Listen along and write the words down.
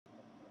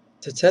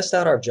To test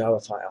out our Java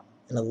file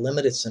in a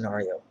limited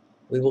scenario,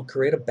 we will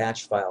create a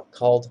batch file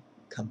called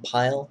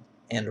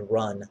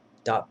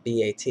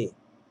compileandrun.bat.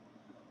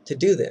 To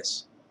do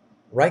this,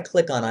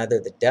 right-click on either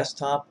the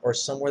desktop or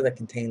somewhere that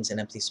contains an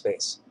empty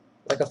space,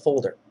 like a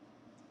folder.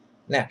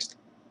 Next,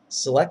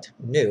 select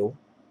New,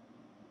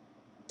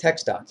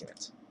 Text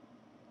Document.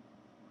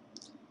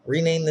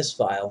 Rename this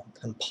file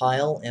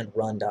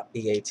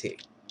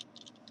compileandrun.bat.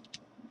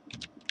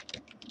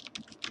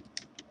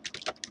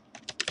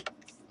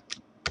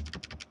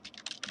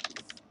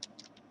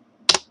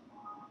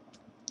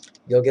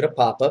 You'll get a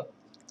pop-up.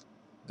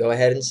 Go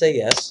ahead and say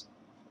yes.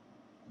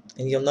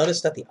 And you'll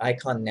notice that the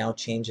icon now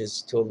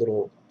changes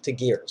to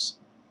gears.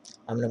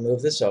 I'm going to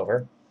move this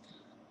over.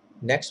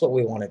 Next, what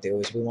we want to do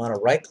is we want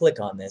to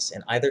right-click on this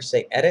and either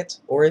say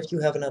Edit, or if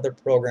you have another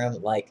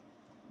program like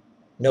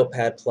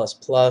Notepad++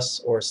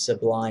 or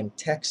Sublime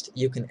Text,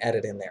 you can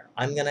edit in there.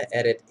 I'm going to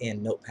edit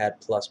in Notepad++,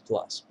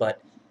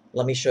 but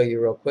let me show you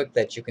real quick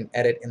that you can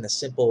edit in the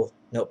simple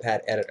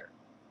Notepad editor.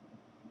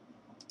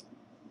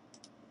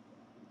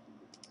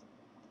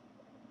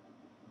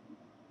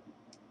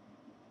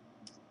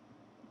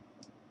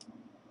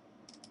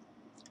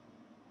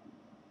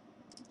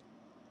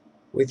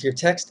 With your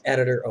text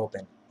editor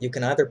open, you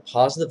can either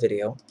pause the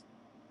video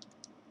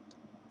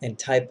and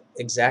type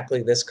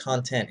exactly this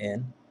content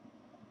in,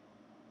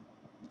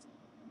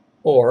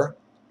 or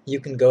you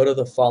can go to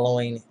the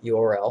following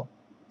URL,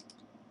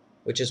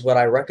 which is what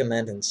I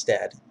recommend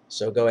instead.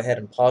 So go ahead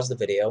and pause the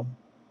video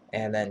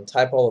and then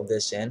type all of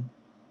this in,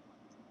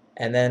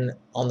 and then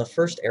on the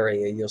first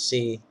area you'll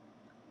see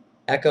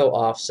echo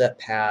offset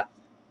path,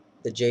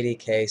 the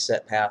JDK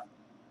set path,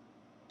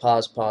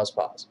 pause, pause,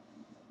 pause.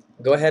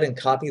 Go ahead and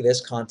copy this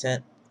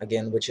content,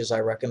 again, which is I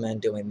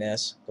recommend doing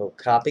this. Go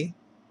copy,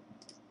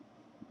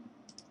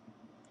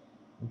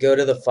 go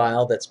to the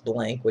file that's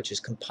blank, which is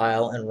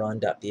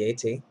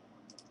compileandrun.bat,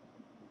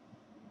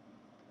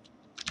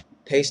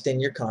 paste in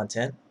your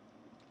content,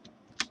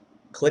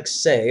 click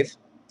Save.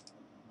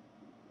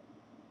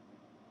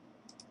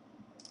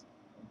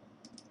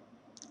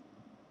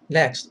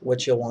 Next,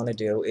 what you'll want to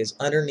do is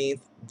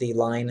underneath the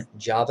line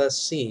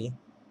javac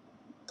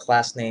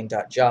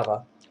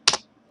classname.java,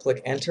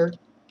 click Enter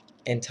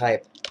and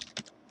type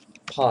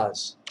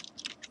pause.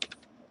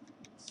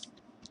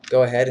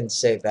 Go ahead and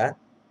save that.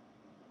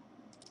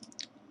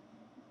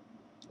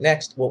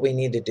 Next, what we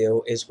need to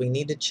do is we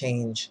need to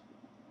change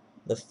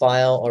the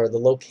file or the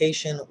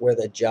location where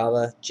the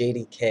Java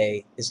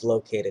JDK is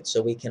located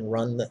so we can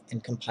run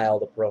and compile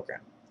the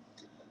program.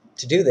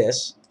 To do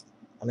this,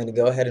 I'm going to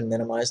go ahead and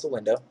minimize the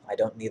window. I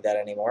don't need that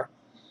anymore.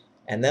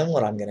 And then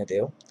what I'm going to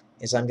do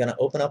is I'm going to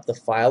open up the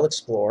File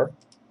Explorer.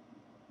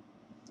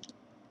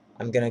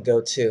 I'm going to go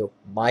to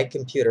My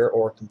Computer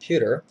or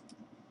Computer,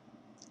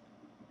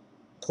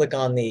 click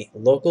on the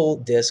local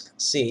disk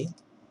C,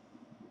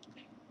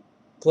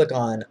 click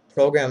on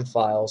Program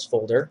Files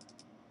folder,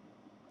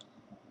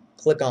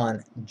 click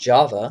on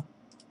Java,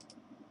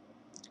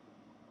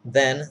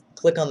 then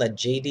click on the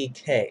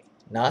JDK,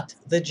 not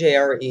the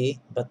JRE,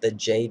 but the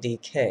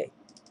JDK.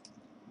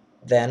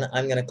 Then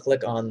I'm going to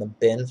click on the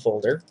bin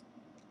folder,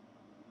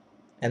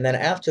 and then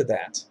after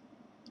that,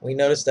 we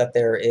notice that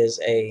there is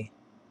a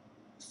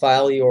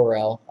file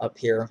URL up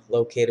here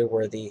located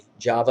where the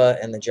Java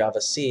and the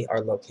Javac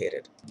are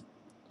located.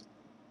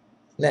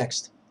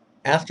 Next,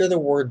 after the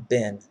word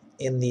bin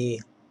in the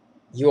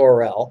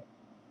URL,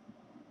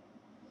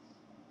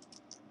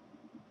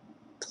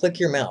 click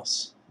your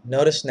mouse.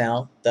 Notice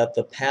now that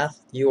the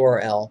path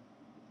URL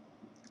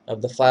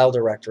of the file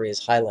directory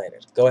is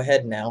highlighted. Go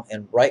ahead now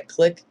and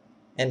right-click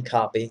and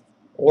copy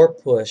or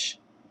push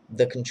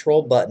the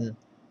Control button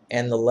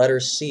and the letter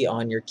C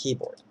on your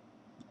keyboard.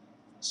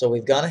 So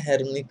we've gone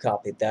ahead and we've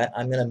copied that.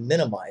 I'm going to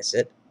minimize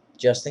it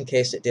just in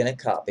case it didn't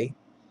copy.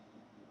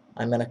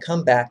 I'm going to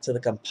come back to the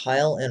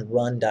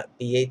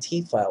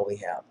compileandrun.bat file we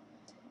have,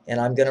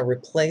 and I'm going to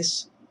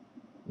replace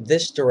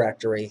this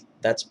directory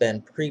that's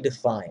been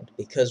predefined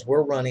because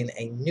we're running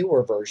a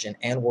newer version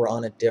and we're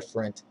on a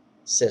different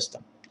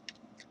system.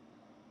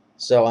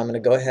 So I'm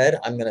going to go ahead,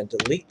 I'm going to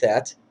delete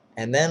that,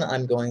 and then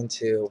I'm going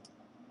to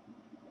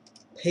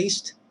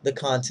paste the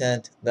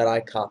content that I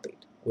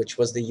copied, which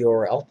was the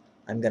URL.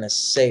 I'm going to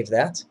save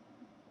that,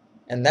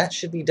 and that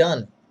should be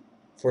done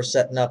for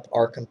setting up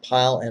our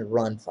compile and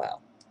run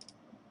file.